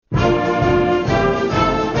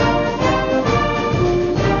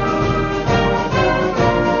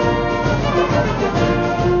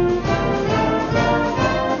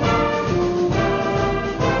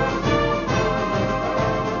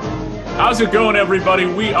How's it going, everybody?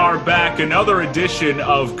 We are back. Another edition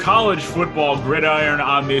of College Football Gridiron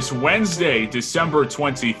on this Wednesday, December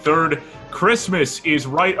 23rd. Christmas is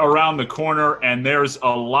right around the corner, and there's a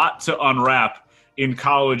lot to unwrap in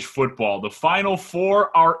college football. The Final Four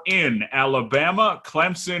are in. Alabama,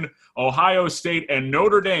 Clemson, Ohio State, and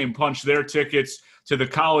Notre Dame punch their tickets to the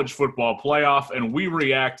college football playoff, and we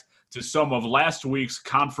react to some of last week's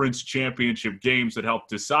conference championship games that helped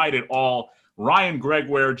decide it all. Ryan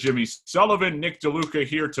Gregoire, Jimmy Sullivan, Nick DeLuca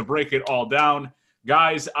here to break it all down.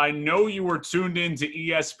 Guys, I know you were tuned in to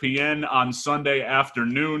ESPN on Sunday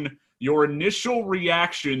afternoon. Your initial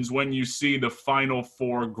reactions when you see the Final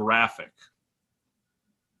Four graphic?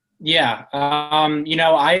 Yeah,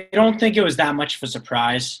 I don't think it was that much of a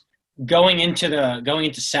surprise. Going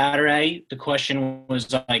into Saturday, the question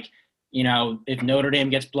was like, if Notre Dame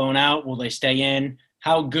gets blown out, will they stay in?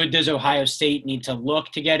 How good does Ohio State need to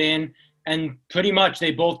look to get in? And pretty much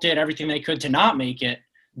they both did everything they could to not make it.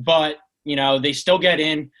 But, they still get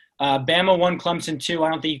in. Bama won, Clemson 2.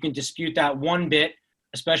 I don't think you can dispute that one bit,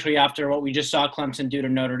 especially after what we just saw Clemson do to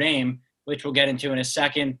Notre Dame, which we'll get into in a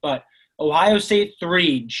second. But Ohio State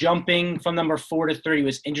 3, jumping from number 4 to 3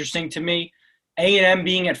 was interesting to me. A&M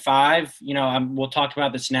being at 5, we'll talk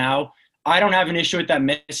about this now. I don't have an issue with that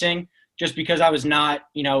missing just because I was not,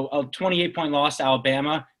 a 28-point loss to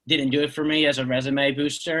Alabama didn't do it for me as a resume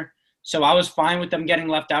booster. So I was fine with them getting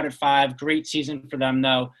left out at 5. Great season for them,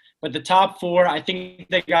 though. But the top 4, I think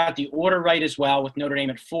they got the order right as well, with Notre Dame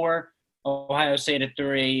at 4, Ohio State at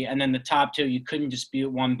 3, and then the top 2 you couldn't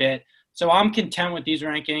dispute one bit. So I'm content with these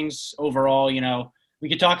rankings overall. We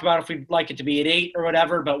could talk about if we'd like it to be at 8 or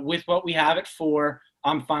whatever, but with what we have at 4,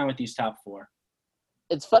 I'm fine with these top 4.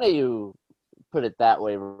 It's funny you put it that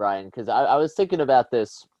way, Ryan, because I was thinking about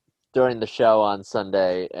this during the show on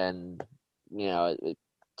Sunday, and, it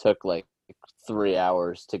took like 3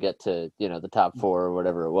 hours to get to, the top 4 or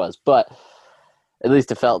whatever it was, but at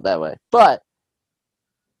least it felt that way. But,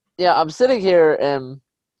 I'm sitting here and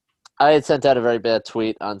I had sent out a very bad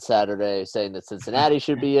tweet on Saturday saying that Cincinnati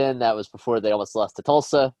should be in. That was before they almost lost to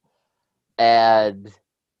Tulsa. And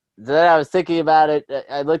then I was thinking about it.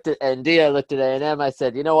 I looked at ND, I looked at A&M. I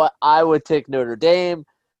said, you know what? I would take Notre Dame.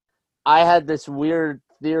 I had this weird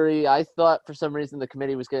theory. I thought for some reason the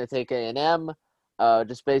committee was going to take A&M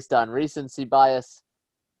just based on recency bias.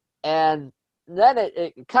 And then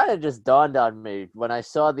it kind of just dawned on me when I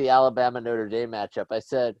saw the Alabama-Notre Dame matchup. I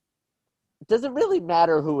said, does it really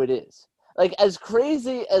matter who it is? Like, as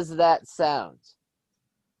crazy as that sounds,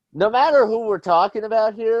 no matter who we're talking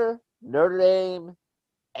about here, Notre Dame,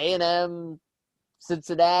 A&M,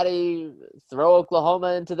 Cincinnati, throw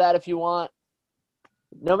Oklahoma into that if you want.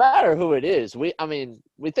 No matter who it is, we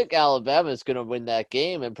think Alabama is going to win that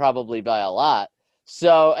game, and probably by a lot.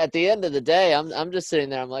 So at the end of the day, I'm just sitting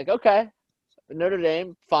there. I'm like, okay, Notre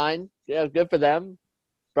Dame, fine, good for them.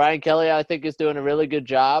 Brian Kelly, I think, is doing a really good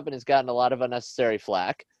job and has gotten a lot of unnecessary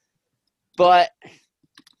flack. But,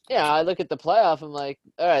 I look at the playoff, I'm like,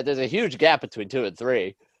 all right, there's a huge gap between 2 and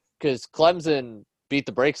 3 because Clemson beat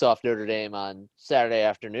the brakes off Notre Dame on Saturday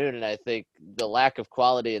afternoon, and I think the lack of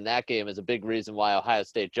quality in that game is a big reason why Ohio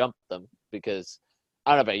State jumped them because,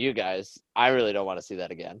 I don't know about you guys, I really don't want to see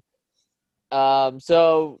that again.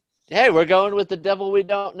 So, hey, we're going with the devil we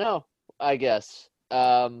don't know, I guess.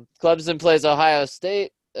 Clemson plays Ohio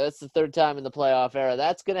State. That's the 3rd time in the playoff era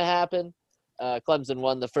that's going to happen. Clemson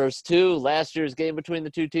won the first 2. Last year's game between the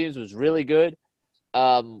 2 teams was really good.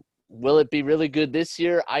 Will it be really good this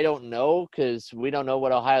year? I don't know because we don't know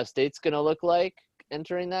what Ohio State's going to look like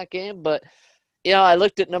entering that game. But, I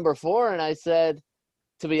looked at number 4 and I said,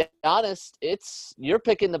 to be honest, you're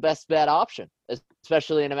picking the best bad option,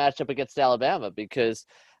 especially in a matchup against Alabama because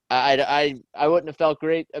I wouldn't have felt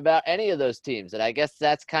great about any of those teams. And I guess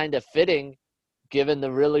that's kind of fitting given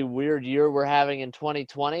the really weird year we're having in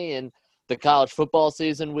 2020 and the college football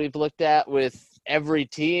season we've looked at with every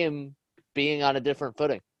team being on a different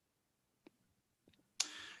footing.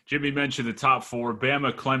 Jimmy mentioned the top 4,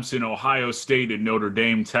 Bama, Clemson, Ohio State, and Notre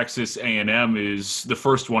Dame. Texas A&M is the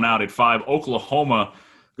first one out at 5. Oklahoma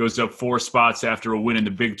goes up 4 spots after a win in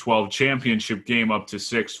the Big 12 championship game, up to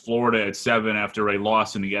 6. Florida at 7 after a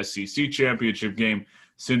loss in the SEC championship game.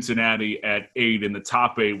 Cincinnati at 8. In the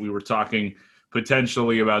top 8, we were talking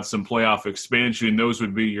potentially about some playoff expansion. Those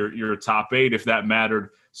would be your top 8 if that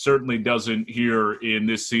mattered. Certainly doesn't here in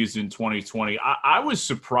this season 2020. I was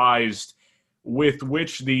surprised with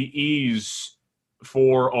which the ease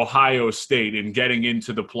for Ohio State in getting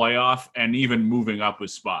into the playoff and even moving up a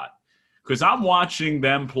spot. Because I'm watching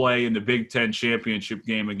them play in the Big Ten championship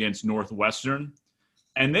game against Northwestern,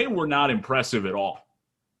 and they were not impressive at all.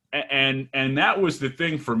 And that was the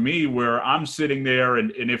thing for me where I'm sitting there,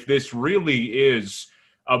 and if this really is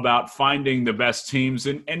about finding the best teams,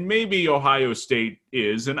 and maybe Ohio State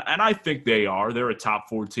is, and I think they are. They're a top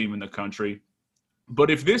 4 team in the country. But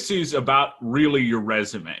if this is about really your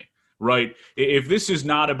resume, right? If this is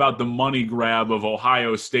not about the money grab of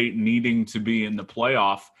Ohio State needing to be in the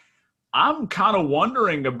playoff, I'm kind of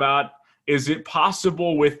wondering about, is it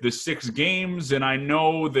possible with the 6 games? And I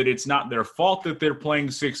know that it's not their fault that they're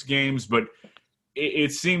playing 6 games, but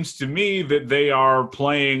it seems to me that they are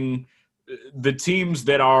playing the teams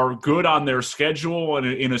that are good on their schedule and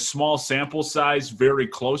in a small sample size very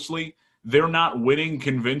closely. They're not winning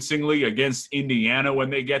convincingly against Indiana when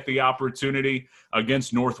they get the opportunity,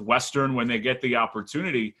 against Northwestern when they get the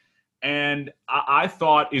opportunity. And I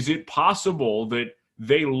thought, is it possible that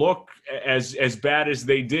they look as bad as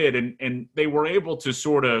they did, and they were able to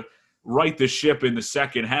sort of right the ship in the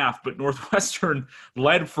second half, but Northwestern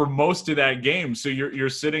led for most of that game. So you're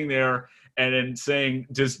sitting there and then saying,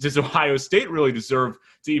 does Ohio State really deserve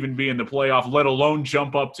to even be in the playoff, let alone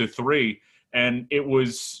jump up to 3? And it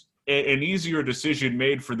was an easier decision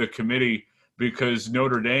made for the committee because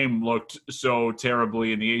Notre Dame looked so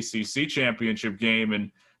terribly in the ACC championship game,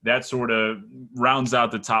 and that sort of rounds out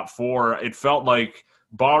the top 4. It felt like,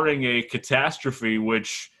 barring a catastrophe,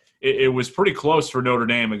 which it was pretty close for Notre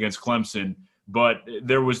Dame against Clemson, but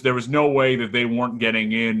there was no way that they weren't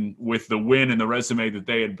getting in with the win and the resume that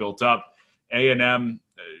they had built up. A&M,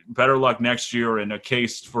 better luck next year, and a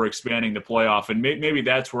case for expanding the playoff. And maybe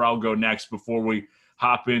that's where I'll go next before we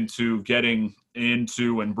hop into getting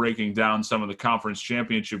into and breaking down some of the conference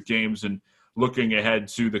championship games and looking ahead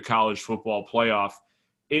to the college football playoff.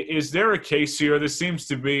 Is there a case here? This seems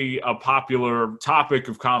to be a popular topic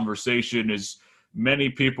of conversation as many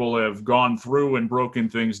people have gone through and broken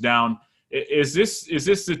things down. Is this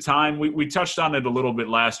the time? We touched on it a little bit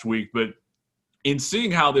last week, but in seeing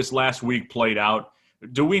how this last week played out,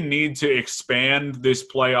 do we need to expand this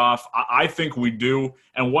playoff? I think we do.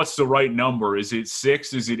 And what's the right number? Is it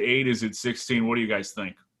 6? Is it 8? Is it 16? What do you guys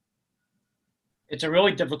think? It's a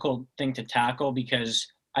really difficult thing to tackle because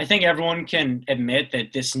I think everyone can admit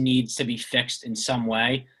that this needs to be fixed in some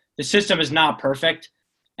way. The system is not perfect.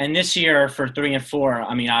 And this year for 3 and 4,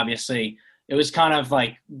 I mean, obviously, it was kind of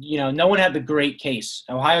like, no one had the great case.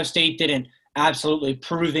 Ohio State didn't absolutely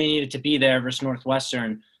prove they needed to be there versus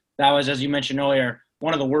Northwestern. That was, as you mentioned earlier,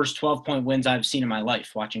 one of the worst 12-point wins I've seen in my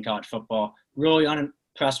life watching college football. Really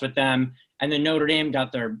unimpressed with them. And then Notre Dame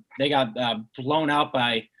got blown out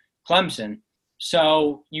by Clemson.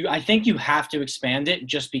 So I think you have to expand it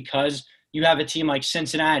just because you have a team like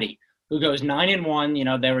Cincinnati who goes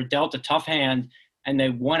 9-1. They were dealt a tough hand and they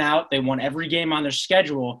won out. They won every game on their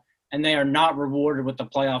schedule and they are not rewarded with the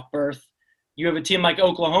playoff berth. You have a team like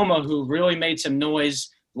Oklahoma who really made some noise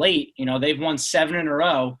late. They've won 7 in a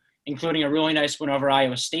row, including a really nice win over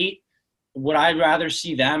Iowa State. Would I rather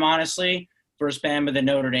see them, honestly, versus Bama than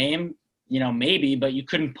Notre Dame? Maybe, but you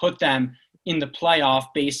couldn't put them in the playoff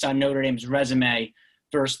based on Notre Dame's resume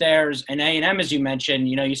versus theirs. And A&M, as you mentioned,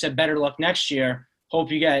 you said better luck next year.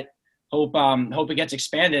 Hope it gets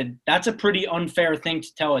expanded. That's a pretty unfair thing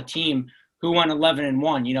to tell a team who won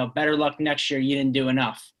 11-1. Better luck next year. You didn't do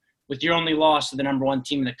enough with your only loss to the number 1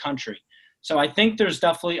 team in the country. So I think there's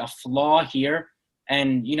definitely a flaw here.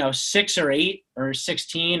 And 6 or 8 or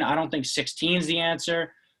 16, I don't think 16 is the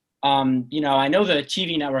answer. I know the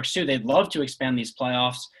TV networks too. They'd love to expand these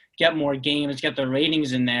playoffs, get more games, get the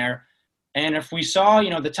ratings in there. And if we saw,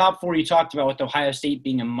 the top 4 you talked about with Ohio State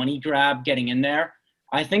being a money grab getting in there,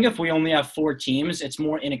 I think if we only have 4 teams, it's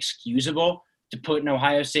more inexcusable to put an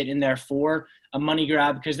Ohio State in there for a money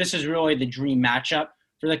grab because this is really the dream matchup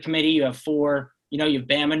for the committee. You have 4, you have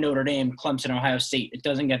Bama, Notre Dame, Clemson, Ohio State. It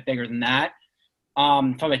doesn't get bigger than that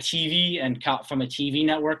from a TV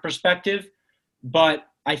network perspective. But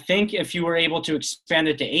I think if you were able to expand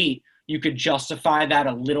it to 8, you could justify that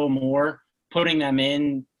a little more, putting them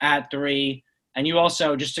in at 3. And you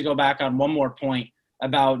also, just to go back on one more point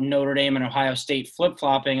about Notre Dame and Ohio State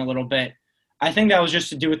flip-flopping a little bit, I think that was just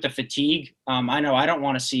to do with the fatigue. I know I don't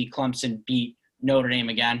want to see Clemson beat Notre Dame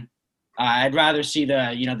again. I'd rather see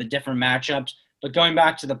the different matchups. But going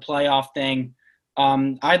back to the playoff thing,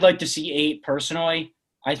 I'd like to see 8 personally.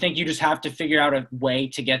 I think you just have to figure out a way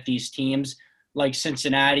to get these teams like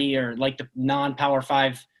Cincinnati or like the non-Power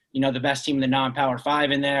 5, the best team in the non-Power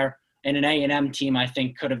 5 in there. And an A&M team, I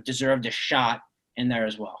think, could have deserved a shot in there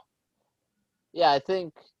as well. Yeah, I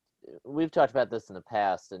think we've talked about this in the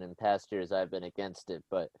past, and in past years I've been against it.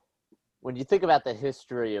 But when you think about the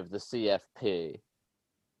history of the CFP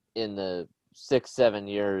in the 6-7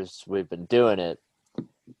 years we've been doing it,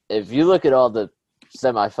 if you look at all the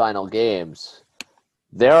semifinal games,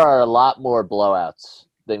 there are a lot more blowouts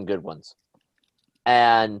than good ones.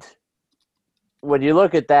 And when you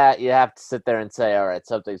look at that, you have to sit there and say, all right,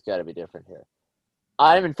 something's got to be different here.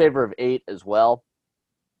 I'm in favor of 8 as well.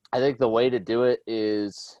 I think the way to do it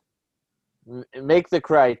is make the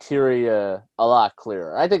criteria a lot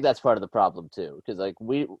clearer. I think that's part of the problem too, because like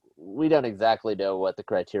we don't exactly know what the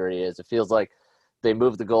criteria is. It feels like they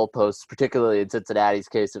moved the goalposts, particularly in Cincinnati's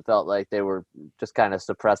case. It felt like they were just kind of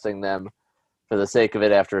suppressing them for the sake of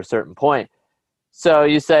it after a certain point. So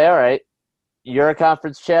you say, all right, you're a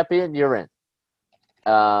conference champion, you're in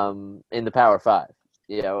the Power Five.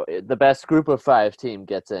 You know, the best group of 5 team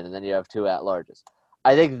gets in, and then you have 2 at-larges.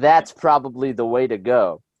 I think that's probably the way to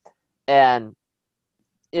go. And,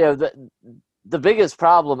 you know, the biggest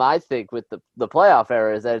problem, I think, with the playoff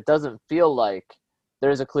era is that it doesn't feel like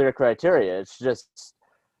there's a clear criteria. It's just,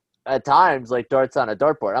 at times, like darts on a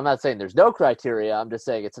dartboard. I'm not saying there's no criteria. I'm just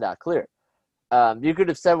saying it's not clear. You could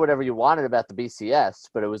have said whatever you wanted about the BCS,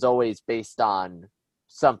 but it was always based on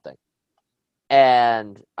something.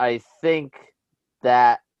 And I think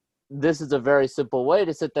that this is a very simple way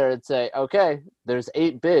to sit there and say, okay, there's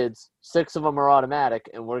 8 bids, 6 of them are automatic,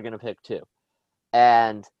 and we're going to pick 2.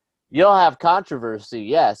 And you'll have controversy,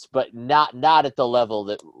 yes, but not at the level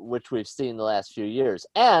that which we've seen the last few years.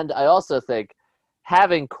 And I also think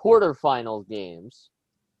having quarterfinal games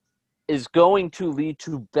is going to lead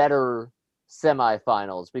to better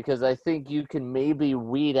semifinals, because I think you can maybe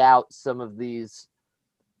weed out some of these,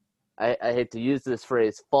 I hate to use this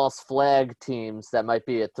phrase, false flag teams that might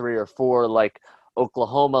be at 3 or 4, like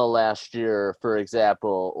Oklahoma last year, for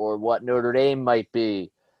example, or what Notre Dame might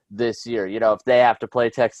be this year. You know, if they have to play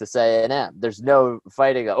Texas A&M, there's no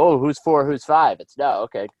fighting, oh, who's 4, who's 5. It's no,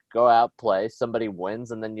 okay, go out, play, somebody wins,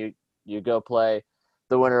 and then you go play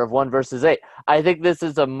the winner of 1 versus 8. I think this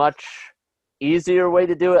is a much easier way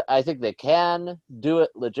to do it. I think they can do it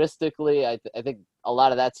logistically. I think a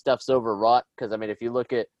lot of that stuff's overwrought, because, I mean, if you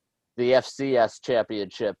look at the FCS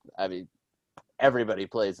championship, I mean, everybody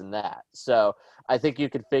plays in that. So I think you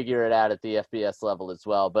can figure it out at the FBS level as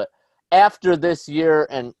well. But after this year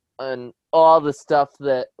and all the stuff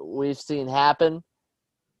that we've seen happen,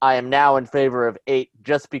 I am now in favor of 8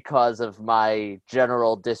 just because of my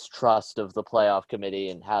general distrust of the playoff committee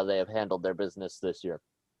and how they have handled their business this year.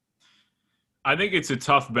 I think it's a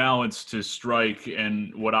tough balance to strike,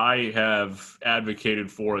 and what I have advocated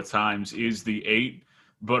for at times is the 8,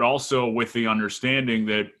 but also with the understanding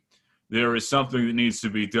that there is something that needs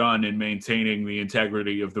to be done in maintaining the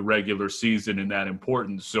integrity of the regular season and that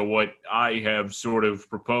importance. So what I have sort of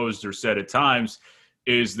proposed or said at times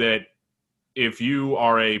is that if you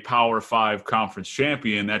are a Power 5 conference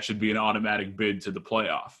champion, that should be an automatic bid to the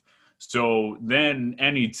playoff. So then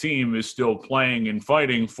any team is still playing and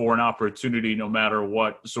fighting for an opportunity no matter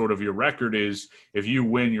what sort of your record is. If you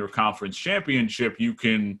win your conference championship, you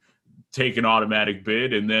can take an automatic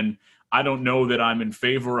bid. And then I don't know that I'm in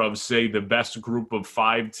favor of, say, the best group of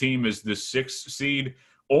 5 team is the 6th seed,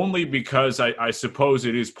 only because I suppose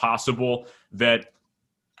it is possible that,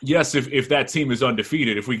 yes, if that team is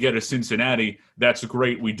undefeated, if we get a Cincinnati, that's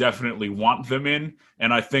great. We definitely want them in.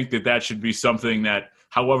 And I think that should be something that,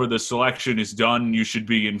 however the selection is done, you should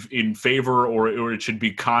be in favor, or it should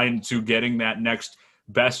be kind to getting that next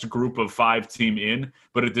best group of 5 team in.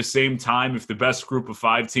 But at the same time, if the best group of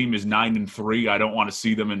 5 team is 9-3, I don't want to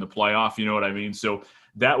see them in the playoff. You know what I mean? So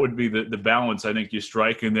that would be the balance I think you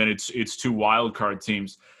strike. And then it's 2 wild card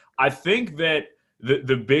teams. I think that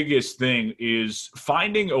the biggest thing is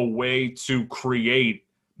finding a way to create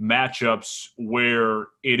matchups where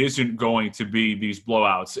it isn't going to be these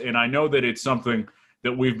blowouts. And I know that it's something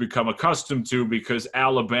that we've become accustomed to because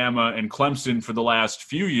Alabama and Clemson for the last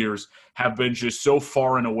few years have been just so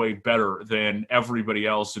far and away better than everybody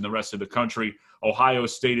else in the rest of the country. Ohio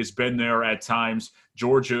State has been there at times.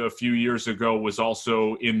 Georgia a few years ago was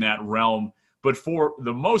also in that realm. But for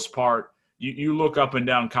the most part, you look up and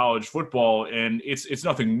down college football, and it's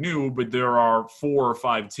nothing new, but there are 4 or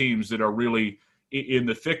 5 teams that are really in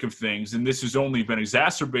the thick of things. And this has only been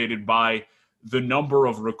exacerbated by the number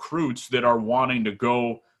of recruits that are wanting to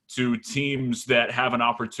go to teams that have an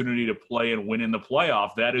opportunity to play and win in the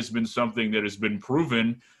playoff. That has been something that has been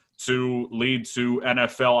proven to lead to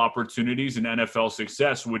NFL opportunities and NFL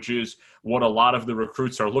success, which is what a lot of the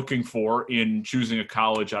recruits are looking for in choosing a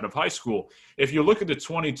college out of high school. If you look at the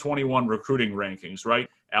 2021 recruiting rankings, right?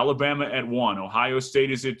 Alabama at 1, Ohio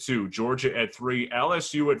State is at 2, Georgia at 3,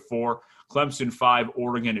 LSU at 4, Clemson 5,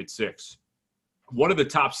 Oregon at 6. What do the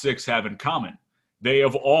top 6 have in common? They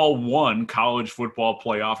have all won college football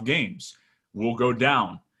playoff games. We'll go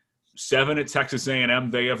down. 7 at Texas A&M.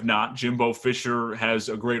 They have not. Jimbo Fisher has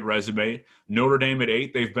a great resume. Notre Dame at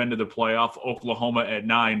 8. They've been to the playoff. Oklahoma at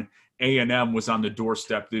 9. A&M was on the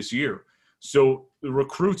doorstep this year. So the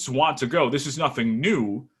recruits want to go. This is nothing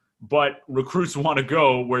new, but recruits want to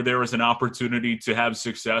go where there is an opportunity to have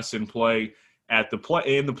success and play in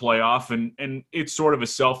the playoff. And it's sort of a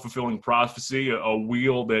self-fulfilling prophecy, a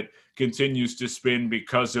wheel that continues to spin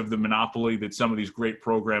because of the monopoly that some of these great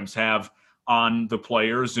programs have on the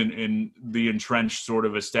players and the entrenched sort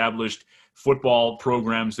of established football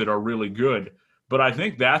programs that are really good. But I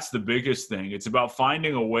think that's the biggest thing. It's about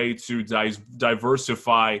finding a way to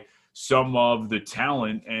diversify some of the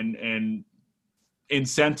talent and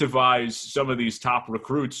incentivize some of these top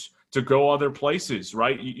recruits to go other places,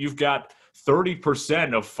 right? You've got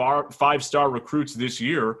 30% of five-star recruits this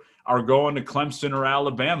year are going to Clemson or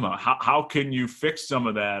Alabama. How can you fix some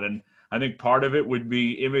of that? And I think part of it would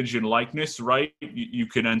be image and likeness, right? You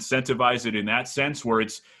can incentivize it in that sense where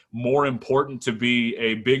it's more important to be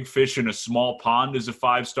a big fish in a small pond as a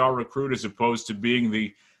 5-star recruit as opposed to being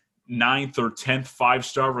the 9th or 10th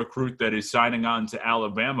 5-star recruit that is signing on to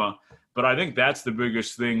Alabama. But I think that's the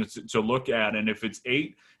biggest thing to look at. And if it's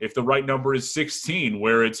 8, if the right number is 16,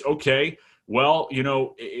 where it's okay, well,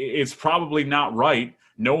 it's probably not right.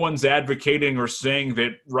 No one's advocating or saying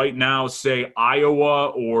that right now, say, Iowa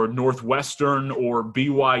or Northwestern or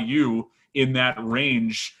BYU in that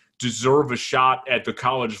range deserve a shot at the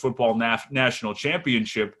college football national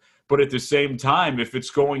championship. But at the same time, if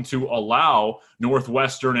it's going to allow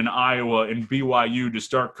Northwestern and Iowa and BYU to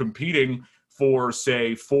start competing for,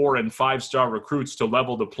 say, 4- and 5-star recruits to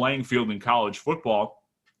level the playing field in college football,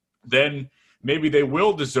 then maybe they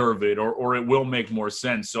will deserve it or it will make more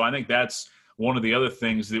sense. So I think that's one of the other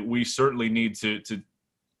things that we certainly need to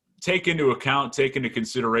take into account, take into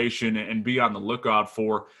consideration, and be on the lookout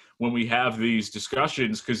for when we have these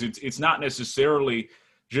discussions, because it's not necessarily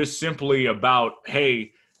just simply about,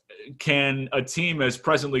 hey, can a team as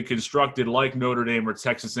presently constructed like Notre Dame or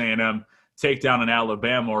Texas A&M take down an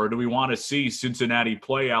Alabama, or do we want to see Cincinnati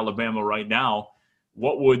play Alabama right now?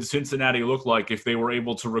 What would Cincinnati look like if they were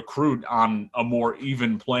able to recruit on a more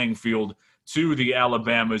even playing field to the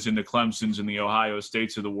Alabamas and the Clemsons and the Ohio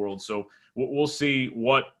States of the world? So we'll see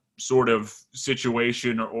what sort of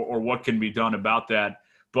situation or what can be done about that.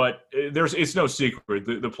 But it's no secret.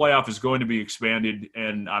 The playoff is going to be expanded,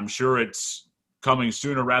 and I'm sure it's coming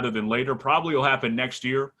sooner rather than later. Probably will happen next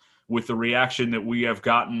year with the reaction that we have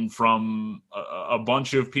gotten from a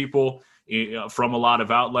bunch of people, from a lot of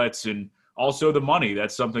outlets, and also the money.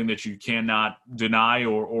 That's something that you cannot deny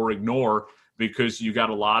or ignore, because you got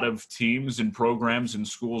a lot of teams and programs and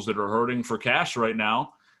schools that are hurting for cash right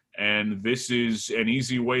now. And this is an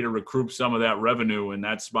easy way to recoup some of that revenue, and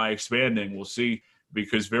that's by expanding. We'll see,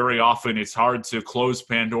 because very often it's hard to close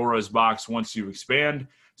Pandora's box once you expand.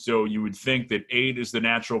 So you would think that 8 is the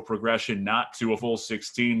natural progression, not to a full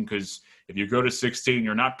 16, because if you go to 16,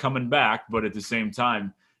 you're not coming back. But at the same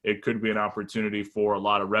time, it could be an opportunity for a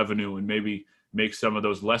lot of revenue and maybe make some of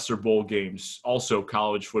those lesser bowl games also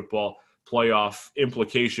college football playoff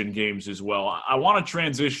implication games as well. I want to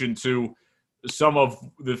transition to some of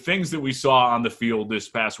the things that we saw on the field this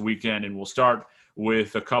past weekend, and we'll start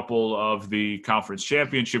with a couple of the conference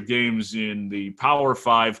championship games in the Power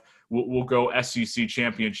 5. We'll go SEC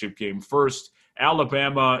championship game first.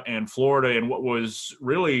 Alabama and Florida, in what was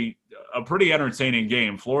really a pretty entertaining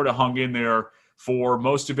game. Florida hung in there for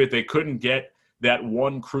most of it. They couldn't get that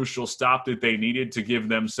one crucial stop that they needed to give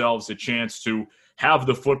themselves a chance to have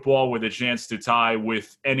the football with a chance to tie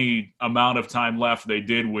with any amount of time left. They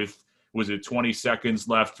did with, 20 seconds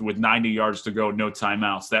left with 90 yards to go, no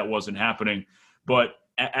timeouts. That wasn't happening. But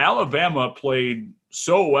Alabama played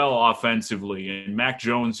so well offensively, and Mac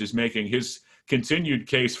Jones is making his continued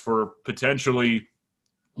case for potentially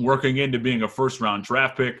working into being a first-round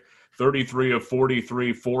draft pick. 33 of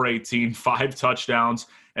 43, 418, 5 touchdowns,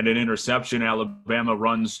 and an interception. Alabama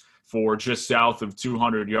runs for just south of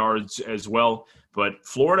 200 yards as well. But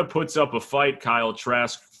Florida puts up a fight. Kyle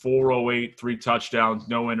Trask, 408, 3 touchdowns,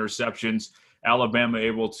 no interceptions. Alabama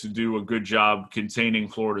able to do a good job containing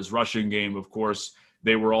Florida's rushing game. Of course,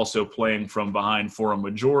 they were also playing from behind for a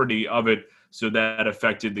majority of it, so that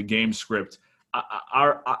affected the game script.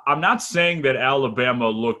 I'm not saying that Alabama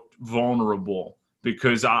looked vulnerable,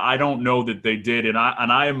 because I don't know that they did, and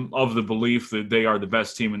I am of the belief that they are the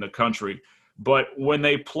best team in the country. But when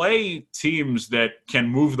they play teams that can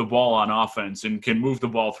move the ball on offense and can move the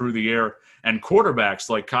ball through the air, and quarterbacks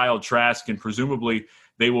like Kyle Trask, and presumably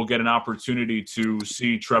they will get an opportunity to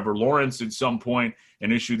see Trevor Lawrence at some point,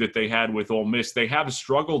 an issue that they had with Ole Miss, they have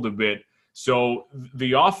struggled a bit So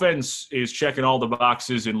the offense is checking all the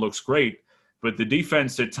boxes and looks great, but the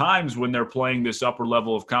defense at times when they're playing this upper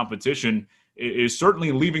level of competition is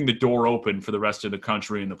certainly leaving the door open for the rest of the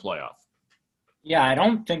country in the playoff. Yeah, I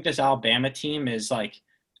don't think this Alabama team is like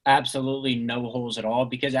absolutely no holes at all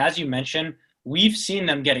because, as you mentioned, we've seen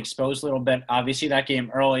them get exposed a little bit. Obviously, that game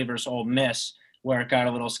early versus Ole Miss where it got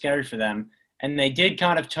a little scary for them. And they did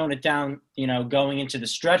kind of tone it down, going into the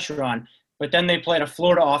stretch run. But then they played a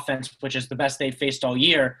Florida offense, which is the best they've faced all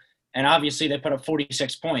year. And obviously, they put up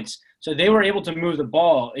 46 points. So they were able to move the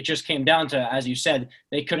ball. It just came down to, as you said,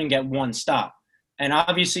 they couldn't get one stop. And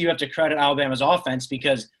obviously, you have to credit Alabama's offense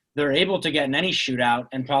because they're able to get in any shootout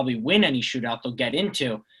and probably win any shootout they'll get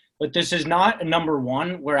into. But this is not a number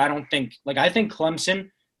one where I think Clemson,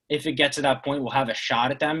 if it gets to that point, will have a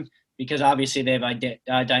shot at them because obviously they have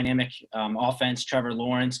a dynamic offense, Trevor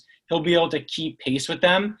Lawrence. He'll be able to keep pace with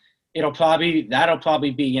them. That'll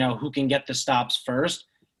probably be, who can get the stops first.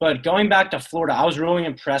 But going back to Florida, I was really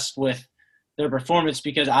impressed with their performance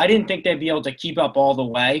because I didn't think they'd be able to keep up all the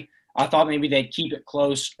way. I thought maybe they'd keep it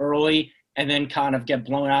close early and then kind of get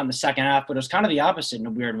blown out in the second half, but it was kind of the opposite in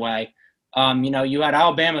a weird way. You had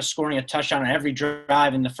Alabama scoring a touchdown on every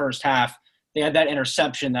drive in the first half. They had that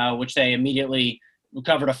interception, though, which they immediately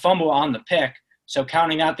recovered a fumble on the pick. So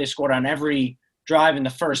counting that, they scored on every drive in the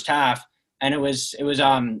first half. And it was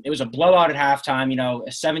a blowout at halftime, a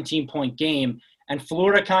 17-point game. And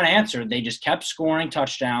Florida kind of answered. They just kept scoring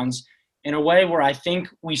touchdowns in a way where I think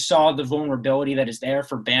we saw the vulnerability that is there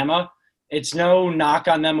for Bama. It's no knock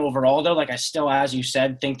on them overall, though. I still, as you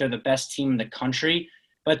said, think they're the best team in the country.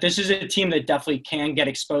 But this is a team that definitely can get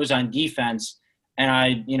exposed on defense. And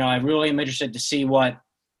I really am interested to see what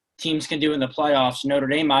teams can do in the playoffs. Notre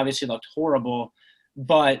Dame obviously looked horrible.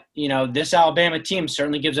 But, this Alabama team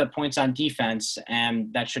certainly gives up points on defense,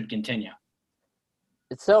 and that should continue.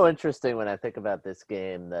 It's so interesting when I think about this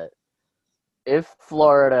game that if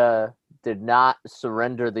Florida did not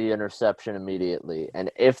surrender the interception immediately,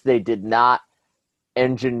 and if they did not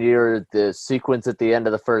engineer the sequence at the end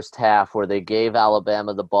of the first half where they gave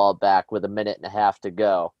Alabama the ball back with a minute and a half to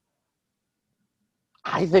go,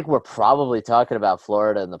 I think we're probably talking about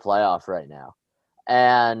Florida in the playoff right now.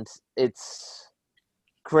 And it's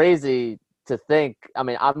crazy to think. I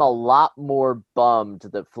mean, I'm a lot more bummed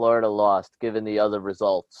that Florida lost given the other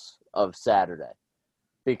results of Saturday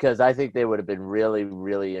because I think they would have been really,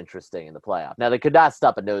 really interesting in the playoff. Now, they could not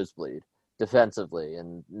stop a nosebleed defensively,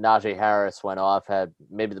 and Najee Harris went off, had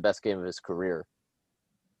maybe the best game of his career.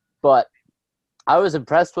 But I was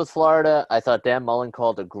impressed with Florida. I thought Dan Mullen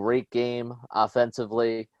called a great game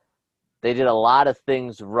offensively. They did a lot of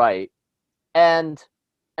things right. And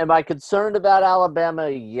am I concerned about Alabama?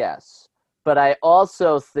 Yes. But I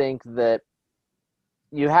also think that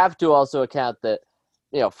you have to also account that,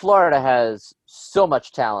 Florida has so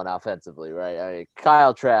much talent offensively, right? I mean,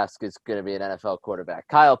 Kyle Trask is going to be an NFL quarterback.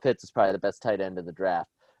 Kyle Pitts is probably the best tight end in the draft.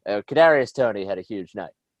 Kadarius Toney had a huge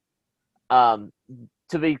night.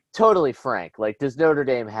 To be totally frank, does Notre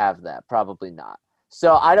Dame have that? Probably not.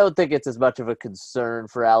 So I don't think it's as much of a concern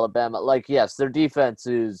for Alabama. Yes, their defense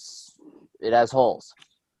it has holes.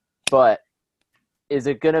 But is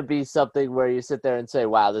it going to be something where you sit there and say,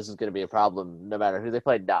 wow, this is going to be a problem no matter who they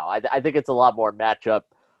play? No, I think it's a lot more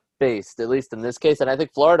matchup-based, at least in this case. And I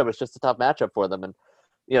think Florida was just a tough matchup for them. And,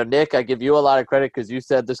 Nick, I give you a lot of credit because you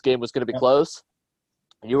said this game was going to be close.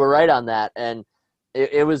 You were right on that. And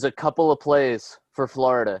it was a couple of plays for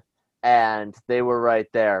Florida, and they were right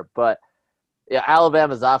there. But,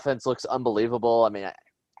 Alabama's offense looks unbelievable. I mean, I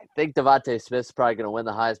think Devontae Smith's probably going to win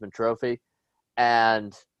the Heisman Trophy.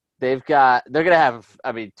 And they're going to have,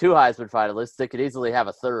 two Heisman finalists. They could easily have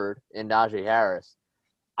a third in Najee Harris.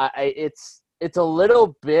 It's a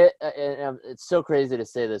little bit, and it's so crazy to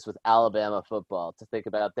say this with Alabama football, to think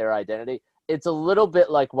about their identity. It's a little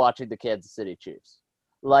bit like watching the Kansas City Chiefs.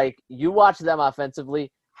 You watch them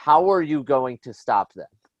offensively, how are you going to stop them?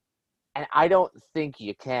 And I don't think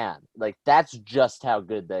you can. That's just how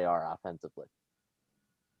good they are offensively.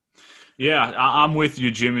 Yeah, I'm with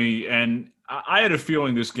you, Jimmy. And I had a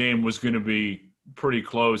feeling this game was going to be pretty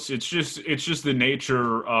close. It's just the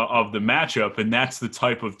nature of the matchup, and that's the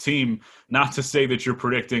type of team. Not to say that you're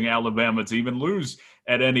predicting Alabama to even lose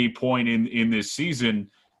at any point in this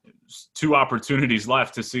season. 2 opportunities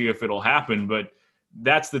left to see if it'll happen, but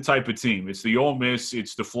that's the type of team. It's the Ole Miss,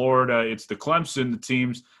 it's the Florida, it's the Clemson, the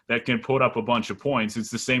teams that can put up a bunch of points. It's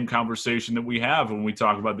the same conversation that we have when we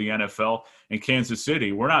talk about the NFL and Kansas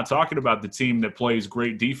City. We're not talking about the team that plays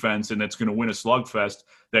great defense and that's going to win a slugfest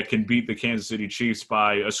that can beat the Kansas City Chiefs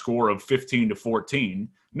by a score of 15-14.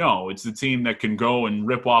 No, it's the team that can go and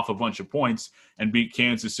rip off a bunch of points and beat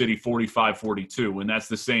Kansas City 45-42. And that's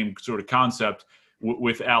the same sort of concept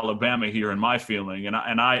with Alabama here in my feeling. And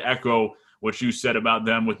I echo what you said about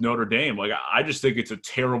them with Notre Dame. Like, I just think it's a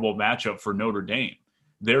terrible matchup for Notre Dame.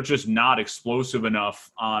 They're just not explosive enough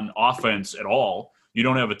on offense at all. You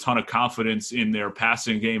don't have a ton of confidence in their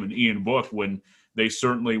passing game and Ian Book when they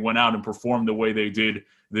certainly went out and performed the way they did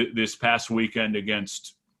this past weekend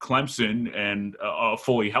against Clemson and a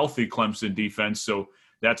fully healthy Clemson defense. So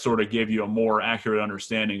that sort of gave you a more accurate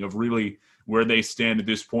understanding of really where they stand at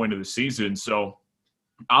this point of the season. So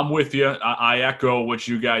I'm with you. I echo what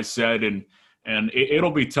you guys said, and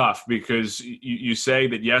it'll be tough because you say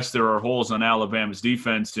that, yes, there are holes on Alabama's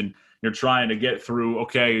defense, and you're trying to get through,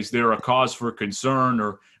 okay, is there a cause for concern,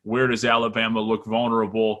 or where does Alabama look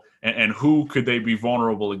vulnerable, and who could they be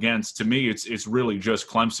vulnerable against? To me, it's really just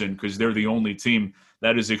Clemson because they're the only team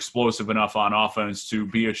that is explosive enough on offense to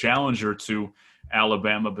be a challenger to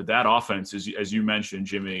Alabama. But that offense, as you mentioned,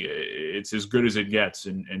 Jimmy, it's as good as it gets,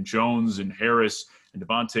 and Jones and Harris and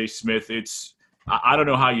Devontae Smith, I don't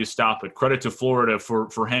know how you stop it. Credit to Florida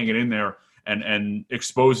for hanging in there and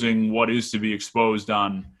exposing what is to be exposed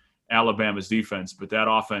on Alabama's defense. But that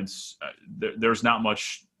offense, there's not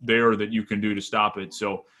much there that you can do to stop it.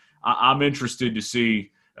 So I'm interested to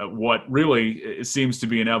see what really it seems to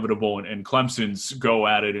be inevitable, and Clemson's go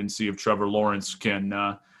at it and see if Trevor Lawrence can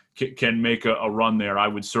make a run there. I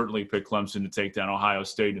would certainly pick Clemson to take down Ohio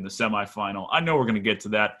State in the semifinal. I know we're going to get to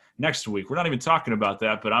that next week. We're not even talking about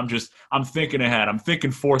that, but I'm thinking ahead. I'm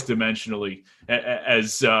thinking fourth dimensionally,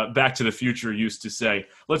 as Back to the Future used to say.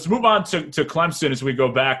 Let's move on to Clemson as we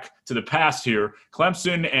go back to the past here.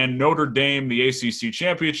 Clemson and Notre Dame, the ACC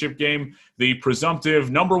championship game, the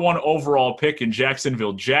presumptive number 1 overall pick in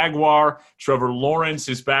Jacksonville Jaguar. Trevor Lawrence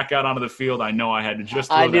is back out onto the field. I know I had to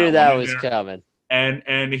just I knew that was coming.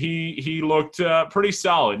 And he looked pretty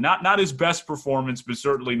solid. Not his best performance, but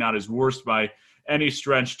certainly not his worst by any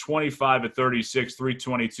stretch. 25-36,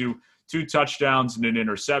 322, 2 touchdowns and an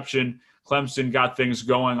interception. Clemson got things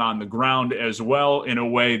going on the ground as well in a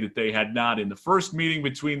way that they had not in the first meeting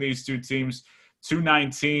between these two teams.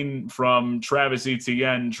 219 from Travis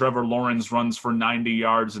Etienne. Trevor Lawrence runs for 90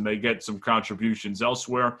 yards, and they get some contributions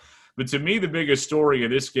elsewhere. But to me, the biggest story of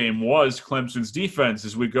this game was Clemson's defense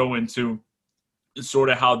as we go into sort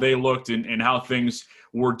of how they looked and how things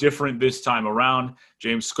were different this time around.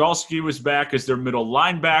 James Skalski was back as their middle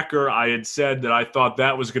linebacker. I had said that I thought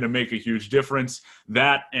that was going to make a huge difference.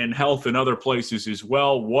 That and health in other places as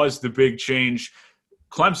well was the big change.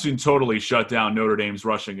 Clemson totally shut down Notre Dame's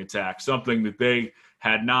rushing attack, something that they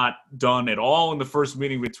had not done at all in the first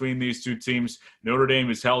meeting between these two teams. Notre Dame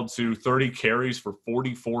is held to 30 carries for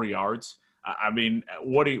 44 yards. I mean,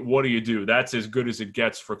 what do you do? That's as good as it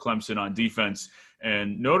gets for Clemson on defense.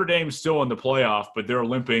 And Notre Dame's still in the playoff, but they're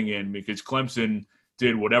limping in because Clemson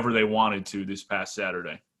did whatever they wanted to this past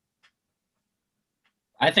Saturday.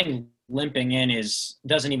 I think limping in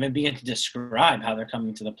doesn't even begin to describe how they're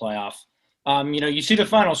coming to the playoff. You see the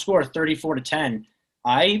final score, 34-10.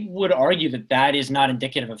 I would argue that is not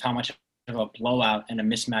indicative of how much of a blowout and a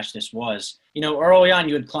mismatch this was. Early on,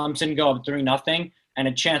 you had Clemson go up 3-0 and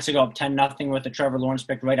a chance to go up 10-0 with the Trevor Lawrence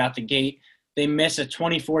pick right out the gate. They miss a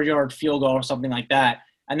 24-yard field goal or something like that.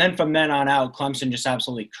 And then from then on out, Clemson just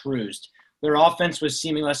absolutely cruised. Their offense was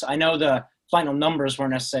seamless. I know the final numbers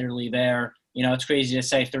weren't necessarily there. It's crazy to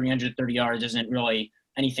say 330 yards isn't really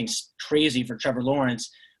anything crazy for Trevor Lawrence,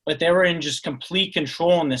 but they were in just complete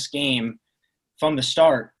control in this game from the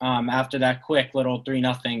start. After that quick little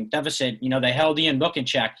 3-0 deficit, they held Ian Book in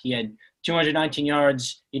check. He had 219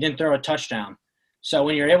 yards. He didn't throw a touchdown. So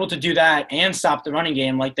when you're able to do that and stop the running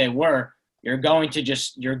game like they were, you're going to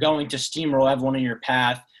steamroll everyone in your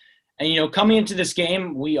path. And, coming into this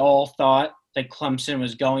game, we all thought that Clemson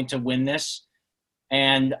was going to win this.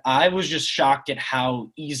 And I was just shocked at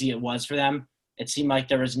how easy it was for them. It seemed like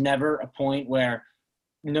there was never a point where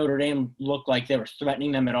Notre Dame looked like they were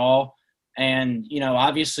threatening them at all. And,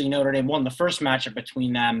 obviously Notre Dame won the first matchup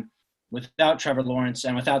between them without Trevor Lawrence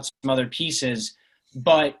and without some other pieces.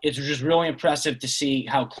 But it's just really impressive to see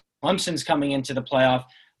how Clemson's coming into the playoff.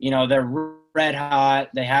 They're red hot.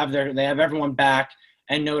 They have everyone back,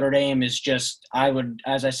 and Notre Dame is just,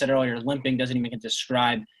 as I said earlier, limping doesn't even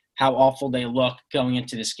describe how awful they look going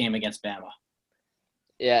into this game against Bama.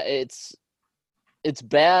 Yeah, it's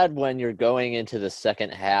bad when you're going into the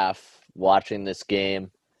second half watching this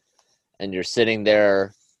game and you're sitting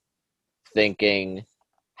there thinking,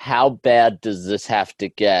 how bad does this have to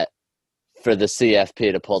get for the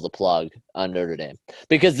CFP to pull the plug on Notre Dame?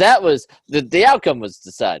 Because that was the outcome was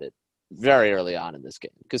decided very early on in this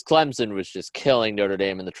game because Clemson was just killing Notre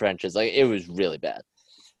Dame in the trenches. Like, it was really bad.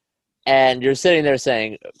 And you're sitting there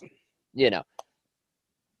saying,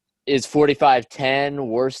 is 45-10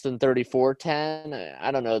 worse than 34-10?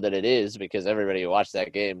 I don't know that it is because everybody who watched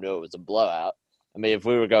that game knew it was a blowout. I mean, if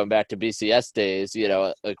we were going back to BCS days,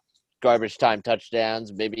 a garbage time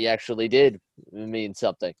touchdowns maybe actually did mean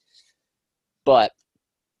something. But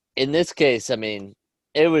in this case, I mean,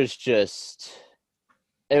 it was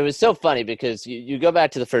so funny because you go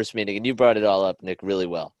back to the first meeting, and you brought it all up, Nick, really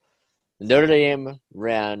well. Notre Dame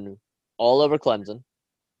ran all over Clemson.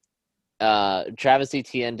 Travis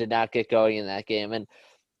Etienne did not get going in that game. And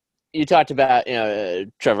you talked about,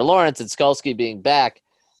 Trevor Lawrence and Skalski being back.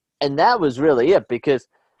 And that was really it because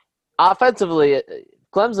offensively,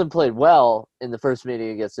 Clemson played well in the first meeting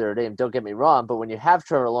against Notre Dame. Don't get me wrong, but when you have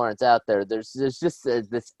Trevor Lawrence out there, there's just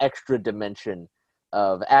this extra dimension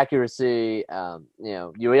of accuracy.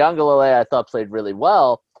 Uiagalelei, I thought, played really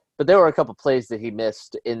well, but there were a couple plays that he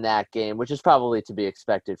missed in that game, which is probably to be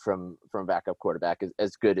expected from a backup quarterback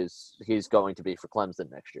as good as he's going to be for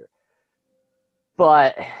Clemson next year.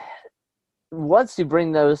 But once you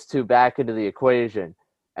bring those two back into the equation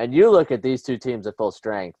and you look at these two teams at full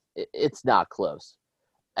strength, it's not close.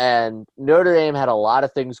 And Notre Dame had a lot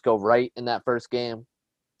of things go right in that first game.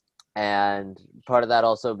 And part of that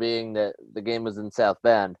also being that the game was in South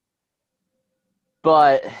Bend.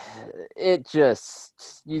 But it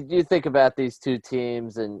just, you think about these two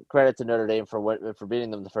teams, and credit to Notre Dame for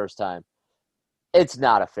beating them the first time. It's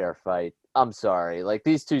not a fair fight. I'm sorry. Like,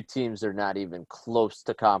 these two teams are not even close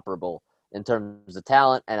to comparable in terms of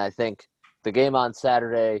talent. And I think the game on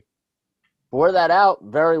Saturday bore that out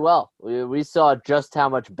very well. We saw just how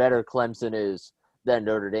much better Clemson is than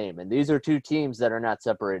Notre Dame. And these are two teams that are not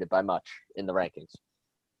separated by much in the rankings.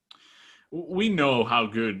 We know how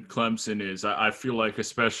good Clemson is. I feel like,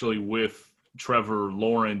 especially with Trevor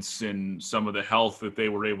Lawrence and some of the health that they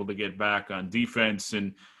were able to get back on defense,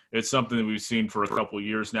 and it's something that we've seen for a couple of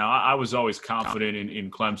years now. I was always confident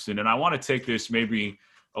in Clemson, and I want to take this maybe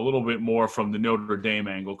a little bit more from the Notre Dame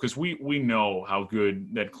angle because we know how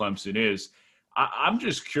good that Clemson is. I'm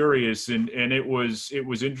just curious, and it was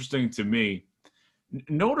interesting to me.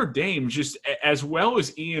 Notre Dame, just as well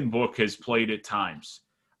as Ian Book has played at times,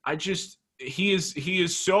 he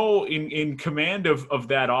is so in command of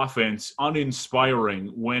that offense, uninspiring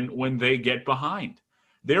when they get behind.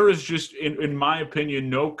 There is just, in my opinion,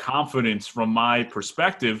 no confidence from my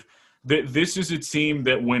perspective that this is a team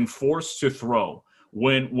that, when forced to throw,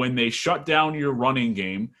 when they shut down your running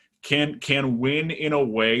game, can win in a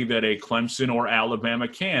way that a Clemson or Alabama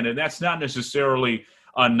can. And that's not necessarily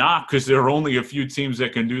a knock because there are only a few teams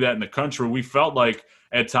that can do that in the country. We felt like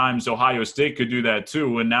at times Ohio State could do that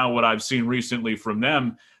too. And now what I've seen recently from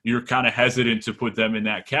them, you're kind of hesitant to put them in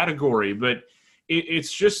that category. But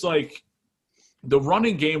it's just like the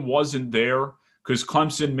running game wasn't there because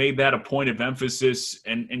Clemson made that a point of emphasis,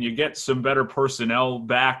 and you get some better personnel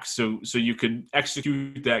back so you can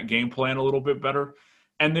execute that game plan a little bit better.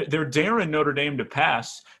 And they're daring Notre Dame to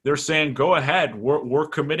pass. They're saying, go ahead. We're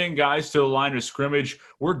committing guys to the line of scrimmage.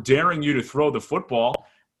 We're daring you to throw the football.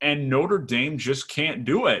 And Notre Dame just can't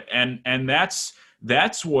do it. And that's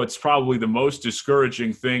what's probably the most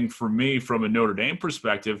discouraging thing for me from a Notre Dame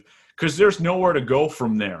perspective, because there's nowhere to go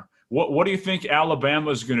from there. What do you think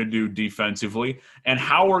Alabama's going to do defensively? And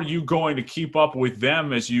how are you going to keep up with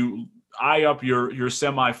them as you eye up your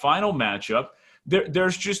semifinal matchup?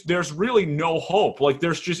 There's really no hope. Like,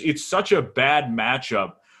 it's such a bad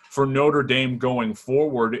matchup for Notre Dame going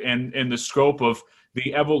forward, and in the scope of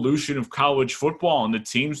the evolution of college football and the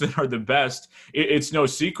teams that are the best. It's no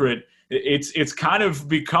secret. It's kind of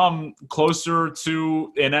become closer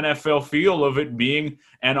to an NFL feel of it being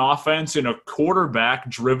an offense in a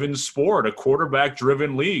quarterback-driven sport, a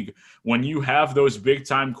quarterback-driven league. When you have those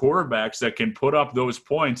big-time quarterbacks that can put up those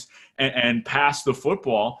points and pass the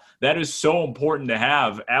football, that is so important to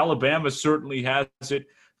have. Alabama certainly has it.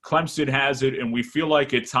 Clemson has it, and we feel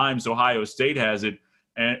like at times Ohio State has it.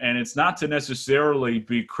 And it's not to necessarily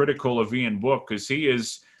be critical of Ian Book, because he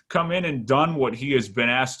has come in and done what he has been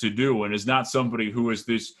asked to do, and is not somebody who is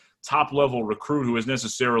this top-level recruit who has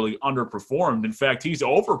necessarily underperformed. In fact, he's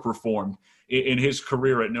overperformed in his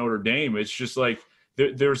career at Notre Dame. It's just like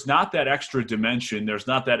there's not that extra dimension. There's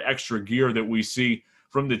not that extra gear that we see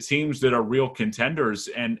from the teams that are real contenders,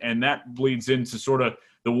 and that bleeds into sort of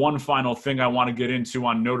the one final thing I want to get into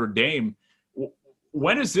on Notre Dame,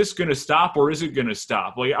 when is this going to stop, or is it going to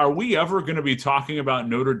stop? Like, are we ever going to be talking about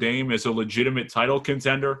Notre Dame as a legitimate title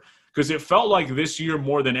contender? Because it felt like this year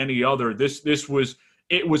more than any other,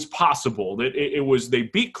 it was possible that it was, they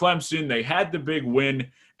beat Clemson, they had the big win,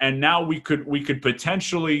 and now we could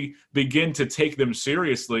potentially begin to take them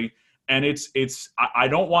seriously. And I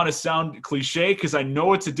don't want to sound cliche because I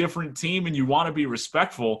know it's a different team and you want to be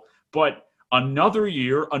respectful, but another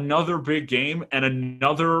year, another big game, and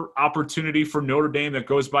another opportunity for Notre Dame that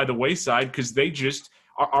goes by the wayside because they just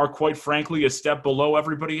are quite frankly a step below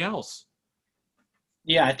everybody else.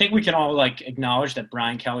 Yeah, I think we can all acknowledge that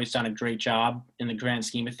Brian Kelly's done a great job in the grand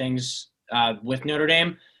scheme of things with Notre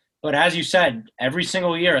Dame. But as you said, every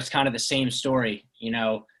single year it's kind of the same story.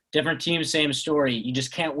 Different teams, same story. You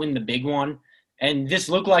just can't win the big one. And this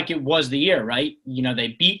looked like it was the year, right?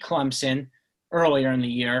 They beat Clemson earlier in the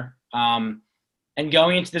year. And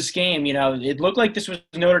going into this game, it looked like this was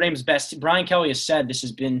Notre Dame's best. Brian Kelly has said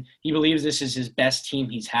he believes this is his best team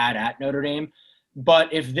he's had at Notre Dame.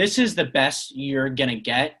 But if this is the best you're going to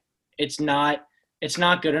get, it's not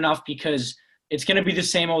good enough because it's going to be the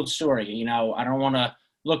same old story. I don't want to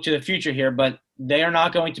look to the future here, but they are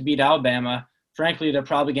not going to beat Alabama. Frankly, they're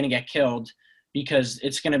probably going to get killed because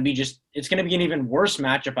it's going to be an even worse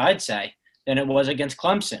matchup, I'd say, than it was against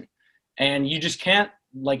Clemson. And you just can't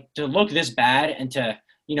to look this bad and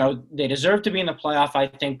they deserve to be in the playoff, I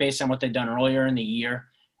think, based on what they've done earlier in the year.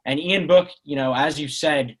 And Ian Book, as you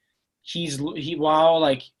said,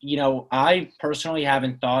 I personally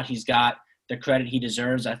haven't thought he's got the credit he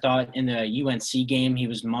deserves. I thought in the UNC game he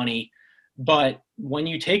was money, but when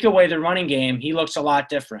you take away the running game, he looks a lot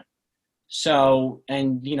different. So,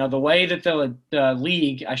 and the way that the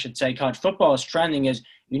league, I should say, college football is trending is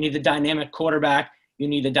you need the dynamic quarterback, you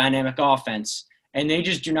need the dynamic offense, and they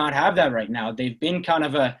just do not have that right now. They've been kind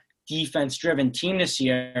of a defense-driven team this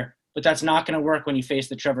year, but that's not going to work when you face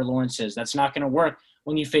the Trevor Lawrences. That's not going to work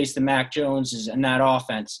when you face the Mac Joneses and that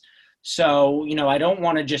offense. So, I don't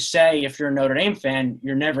want to just say if you're a Notre Dame fan,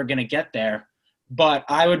 you're never going to get there. But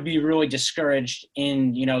I would be really discouraged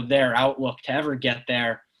in, their outlook to ever get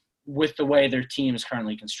there with the way their team is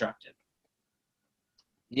currently constructed.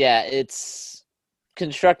 Yeah, it's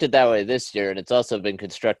constructed that way this year, and it's also been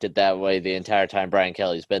constructed that way the entire time Brian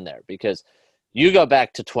Kelly's been there. Because you go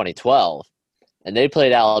back to 2012, and they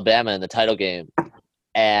played Alabama in the title game,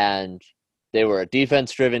 and they were a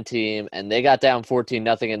defense-driven team, and they got down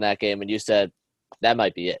 14-0 in that game, and you said, that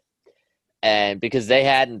might be it. And because they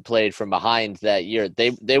hadn't played from behind that year,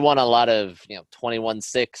 they won a lot of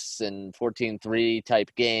 21-6 and 14-3 type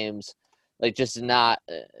games, just not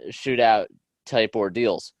shootout type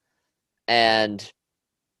ordeals. And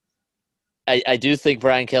I do think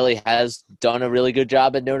Brian Kelly has done a really good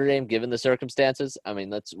job at Notre Dame given the circumstances. I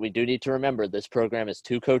mean, we do need to remember this program is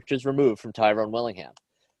 2 coaches removed from Tyrone Willingham,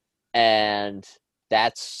 and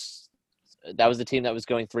that was the team that was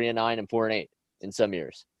going 3-9 and 4-8 in some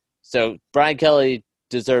years. So Brian Kelly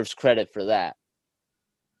deserves credit for that.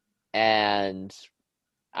 And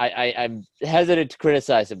I'm hesitant to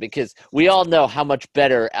criticize him because we all know how much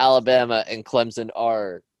better Alabama and Clemson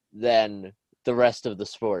are than the rest of the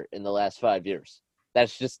sport in the last 5 years.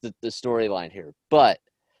 That's just the storyline here. But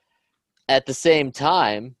at the same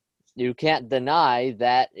time, you can't deny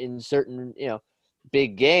that in certain,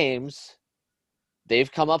 big games,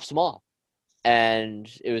 they've come up small. And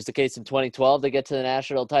it was the case in 2012. They get to the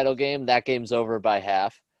national title game. That game's over by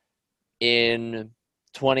half. In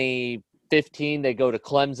 2015, they go to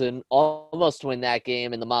Clemson, almost win that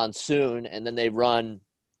game in the monsoon, and then they run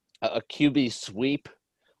a QB sweep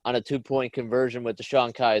on a 2-point conversion with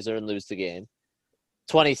DeShone Kizer and lose the game.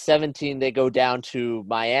 2017, they go down to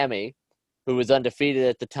Miami, who was undefeated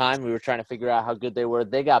at the time. We were trying to figure out how good they were.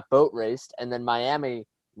 They got boat raced, and then Miami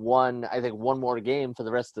won, I think, one more game for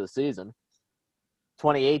the rest of the season.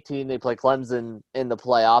 2018, they play Clemson in the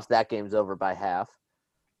playoff. That game's over by half.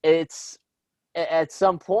 It's at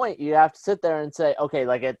some point you have to sit there and say, okay,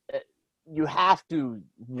 you have to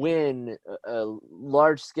win a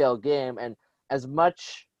large-scale game. And as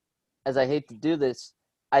much as I hate to do this,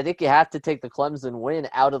 I think you have to take the Clemson win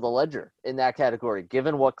out of the ledger in that category,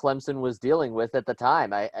 given what Clemson was dealing with at the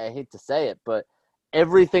time. I hate to say it, but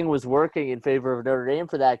everything was working in favor of Notre Dame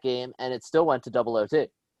for that game, and it still went to double OT.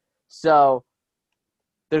 So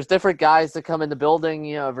there's different guys that come in the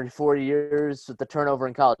building, every 4 years with the turnover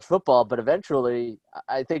in college football, but eventually,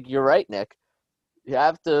 I think you're right, Nick. You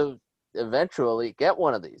have to eventually get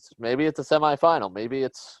one of these. Maybe it's a semifinal. Maybe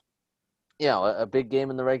it's, a big game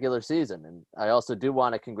in the regular season. And I also do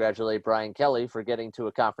want to congratulate Brian Kelly for getting to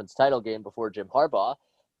a conference title game before Jim Harbaugh.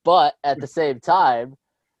 But at the same time,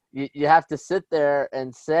 you have to sit there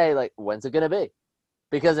and say, like, when's it going to be?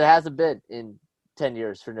 Because it hasn't been in 10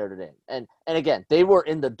 years for Notre Dame. And again, they were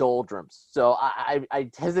in the doldrums. So I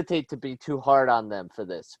hesitate to be too hard on them for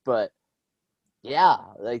this. But, yeah,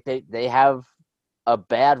 like they have a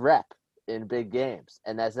bad rep in big games.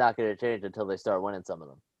 And that's not going to change until they start winning some of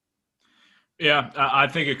them. Yeah, I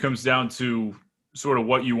think it comes down to sort of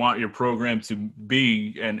what you want your program to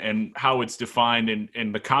be and how it's defined,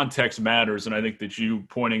 and the context matters. And I think that you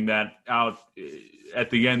pointing that out at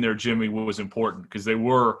the end there, Jimmy, was important because they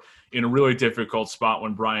were in a really difficult spot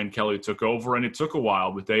when Brian Kelly took over, and it took a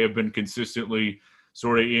while, but they have been consistently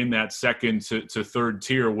sort of in that second to third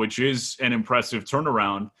tier, which is an impressive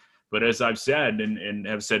turnaround. But as I've said and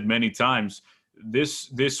have said many times,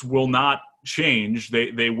 this will not change.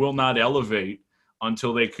 They will not elevate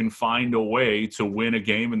until they can find a way to win a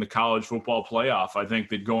game in the college football playoff. I think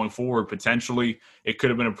that going forward, potentially, it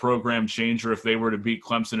could have been a program changer if they were to beat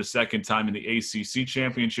Clemson a second time in the ACC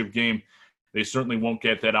championship game. They certainly won't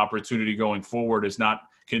get that opportunity going forward as not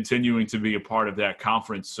continuing to be a part of that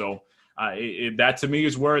conference. So that to me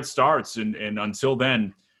is where it starts. And until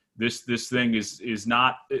then, this thing is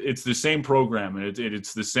not – it's the same program, and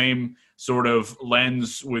it's the same sort of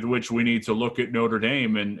lens with which we need to look at Notre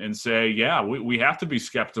Dame and say, yeah, we have to be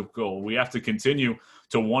skeptical. We have to continue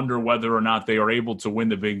to wonder whether or not they are able to win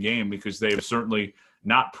the big game, because they have certainly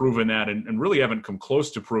not proven that and really haven't come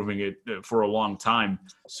close to proving it for a long time.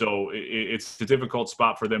 So it's a difficult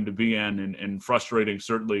spot for them to be in, and frustrating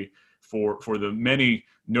certainly for the many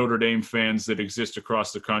Notre Dame fans that exist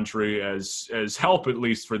across the country as help, at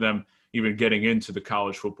least for them even getting into the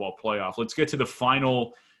college football playoff. Let's get to the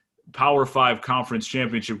final Power 5 conference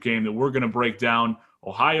championship game that we're going to break down.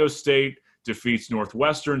 Ohio State defeats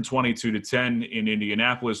Northwestern 22-10 in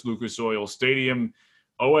Indianapolis, Lucas Oil Stadium.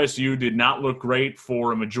 OSU did not look great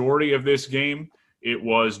for a majority of this game. It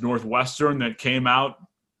was Northwestern that came out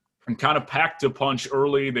and kind of packed a punch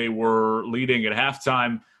early. They were leading at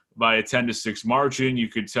halftime by a 10-6 margin. You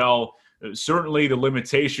could tell certainly the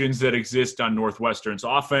limitations that exist on Northwestern's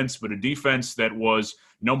offense, but a defense that was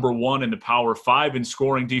number one in the Power 5 in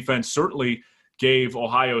scoring defense certainly gave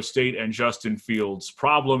Ohio State and Justin Fields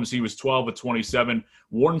problems. He was 12 of 27,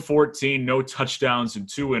 114, no touchdowns and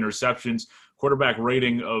 2 interceptions, quarterback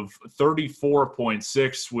rating of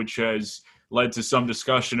 34.6, which has led to some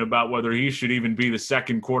discussion about whether he should even be the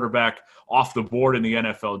second quarterback off the board in the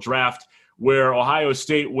NFL draft. Where Ohio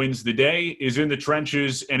State wins the day is in the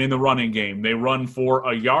trenches and in the running game. They run for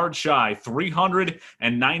a yard shy,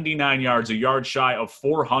 399 yards, a yard shy of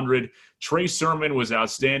 400. Trey Sermon was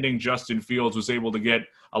outstanding. Justin Fields was able to get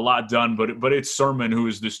a lot done, but it's Sermon who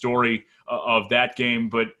is the story of that game.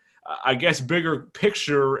 But I guess bigger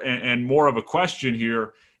picture and more of a question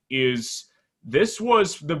here is, this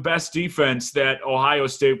was the best defense that Ohio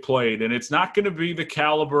State played, and it's not going to be the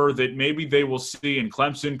caliber that maybe they will see in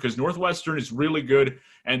Clemson, because Northwestern is really good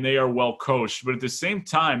and they are well coached. But at the same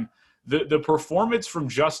time, the performance from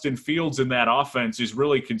Justin Fields in that offense is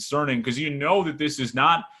really concerning, because you know that this is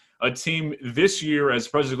not a team this year as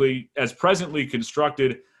presently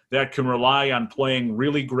constructed that can rely on playing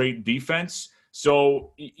really great defense.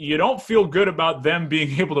 So you don't feel good about them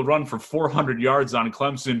being able to run for 400 yards on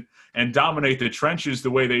Clemson and dominate the trenches the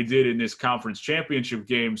way they did in this conference championship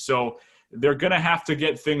game. So they're going to have to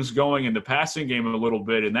get things going in the passing game a little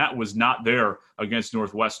bit, and that was not there against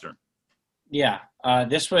Northwestern. Yeah,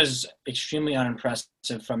 this was extremely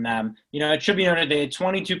unimpressive from them. You know, it should be noted they had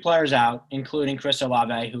 22 players out, including Chris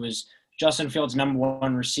Olave, who is Justin Fields' number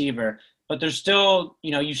one receiver. But there's still,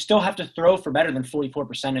 you know, you still have to throw for better than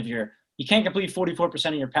 44% of your – you can't complete 44%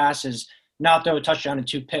 of your passes, not throw a touchdown and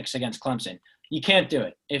 2 picks against Clemson. You can't do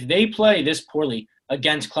it. If they play this poorly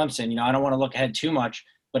against Clemson, you know, I don't want to look ahead too much,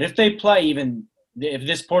 but if they play even if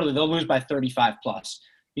this poorly, they'll lose by 35 plus,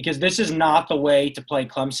 because this is not the way to play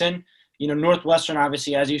Clemson. You know, Northwestern,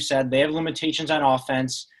 obviously, as you said, they have limitations on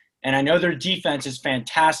offense, and I know their defense is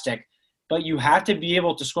fantastic, but you have to be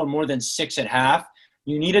able to score more than 6 at half.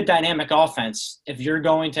 You need a dynamic offense if you're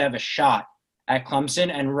going to have a shot at Clemson,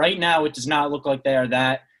 and right now it does not look like they are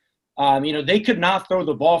that. You know, they could not throw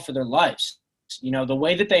the ball for their lives. You know, the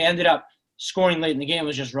way that they ended up scoring late in the game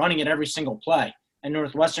was just running it every single play, and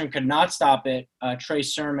Northwestern could not stop it. Trey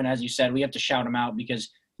Sermon, as you said, we have to shout him out because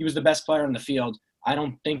he was the best player on the field. I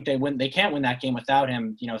don't think they can't win that game without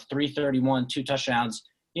him. You know, 331, 2 touchdowns.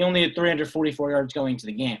 He only had 344 yards going into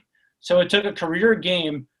the game. So it took a career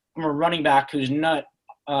game from a running back who's not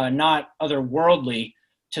otherworldly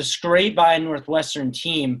to scrape by a Northwestern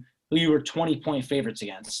team who you were 20-point favorites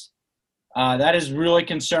against. That is really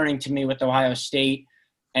concerning to me with Ohio State.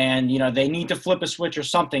 And, they need to flip a switch or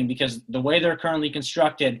something because the way they're currently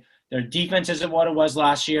constructed, their defense isn't what it was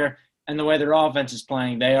last year, and the way their offense is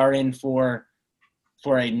playing, they are in for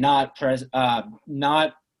a not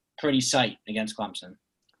pretty sight against Clemson.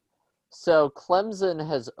 So Clemson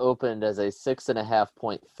has opened as a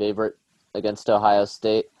 6.5-point favorite against Ohio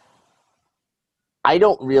State. I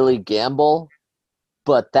don't really gamble,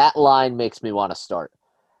 but that line makes me want to start.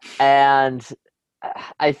 And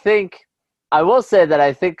I will say that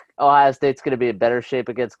I think Ohio State's going to be in better shape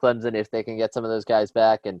against Clemson if they can get some of those guys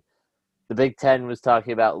back. And the Big Ten was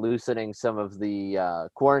talking about loosening some of the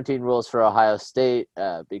quarantine rules for Ohio State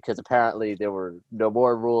because apparently there were no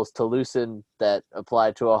more rules to loosen that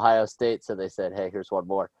applied to Ohio State. So they said, hey, here's one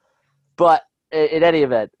more. But in any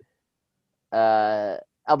event,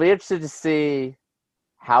 I'll be interested to see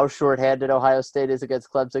how shorthanded Ohio State is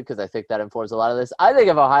against Clemson because I think that informs a lot of this. I think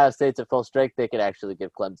if Ohio State's at full strength, they could actually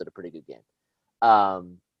give Clemson a pretty good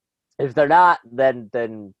game. If they're not, then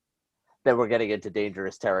we're getting into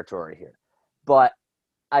dangerous territory here. But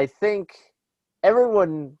I think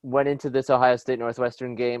everyone went into this Ohio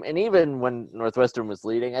State-Northwestern game, and even when Northwestern was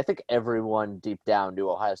leading, I think everyone deep down knew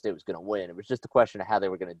Ohio State was going to win. It was just a question of how they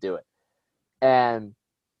were going to do it. And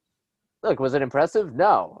look, was it impressive?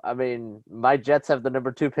 No. I mean, my Jets have the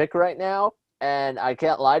number 2 pick right now, and I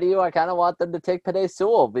can't lie to you, I kind of want them to take Penei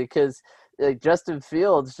Sewell because Justin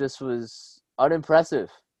Fields just was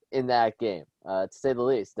unimpressive in that game, to say the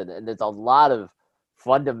least. And there's a lot of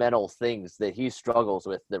fundamental things that he struggles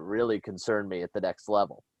with that really concern me at the next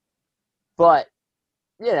level. But,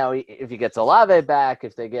 if he gets Olave back,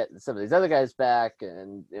 if they get some of these other guys back,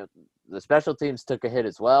 and the special teams took a hit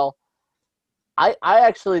as well, I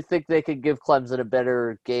actually think they could give Clemson a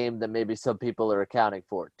better game than maybe some people are accounting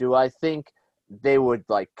for. Do I think they would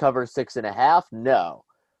cover 6.5? No.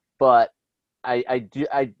 But I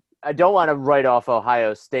don't want to write off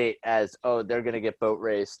Ohio State as, they're going to get boat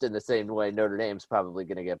raced in the same way Notre Dame's probably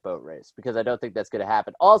going to get boat raced, because I don't think that's going to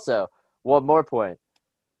happen. Also, one more point.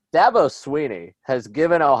 Dabo Swinney has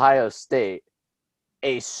given Ohio State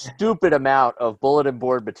a stupid amount of bulletin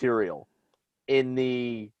board material in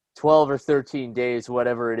the 12 or 13 days,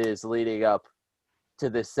 whatever it is, leading up to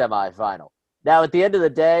this semifinal. Now, at the end of the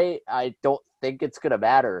day, I don't think it's going to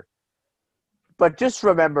matter. But just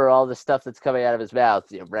remember all the stuff that's coming out of his mouth,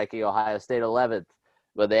 ranking Ohio State 11th.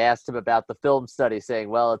 When they asked him about the film study, saying,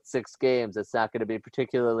 well, it's 6 games, it's not going to be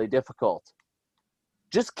particularly difficult.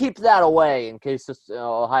 Just keep that away in case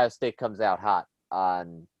Ohio State comes out hot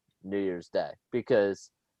on New Year's Day, because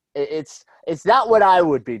it's not what I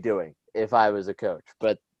would be doing if I was a coach.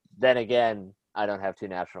 But then again, I don't have 2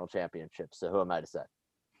 national championships, so who am I to say?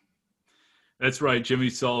 That's right. Jimmy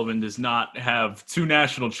Sullivan does not have 2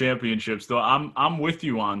 national championships, though. I'm with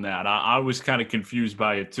you on that. I was kind of confused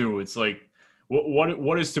by it too. It's like,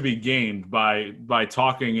 what is to be gained by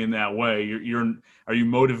talking in that way? Are you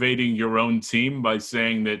motivating your own team by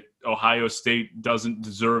saying that Ohio State doesn't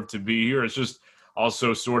deserve to be here? It's just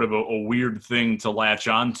also sort of a weird thing to latch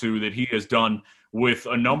onto that he has done with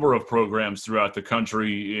a number of programs throughout the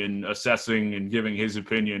country in assessing and giving his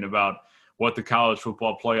opinion about what the college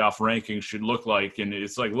football playoff rankings should look like. And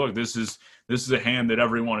it's like, look, this is a hand that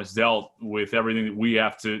everyone has dealt with, everything that we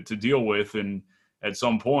have to deal with. And at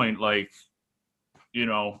some point,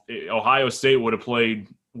 Ohio State would have played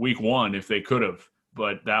week 1 if they could have,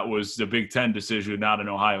 but that was the Big Ten decision, not an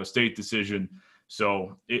Ohio State decision.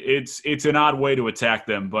 So it's an odd way to attack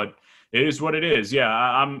them, but it is what it is. Yeah,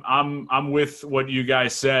 I'm with what you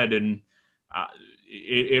guys said, and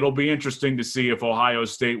it'll be interesting to see if Ohio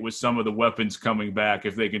State, with some of the weapons coming back,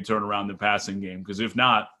 if they can turn around the passing game. Because if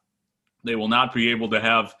not, they will not be able to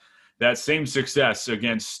have that same success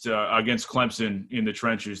against Clemson in the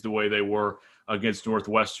trenches the way they were against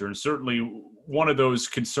Northwestern. Certainly one of those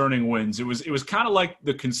concerning wins. It was kind of like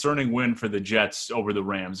the concerning win for the Jets over the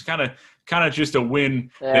Rams. Kind of just a win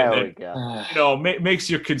that makes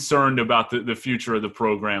you concerned about the future of the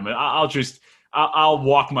program. I'll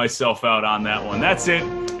walk myself out on that one. That's it,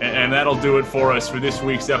 and that'll do it for us for this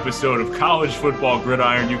week's episode of College Football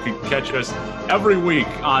Gridiron. You can catch us every week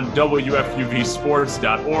on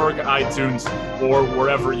WFUVSports.org, iTunes, or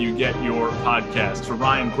wherever you get your podcasts. For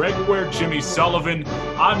Ryan Gregoire, Jimmy Sullivan,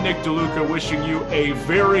 I'm Nick DeLuca, wishing you a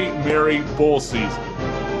very merry bowl season.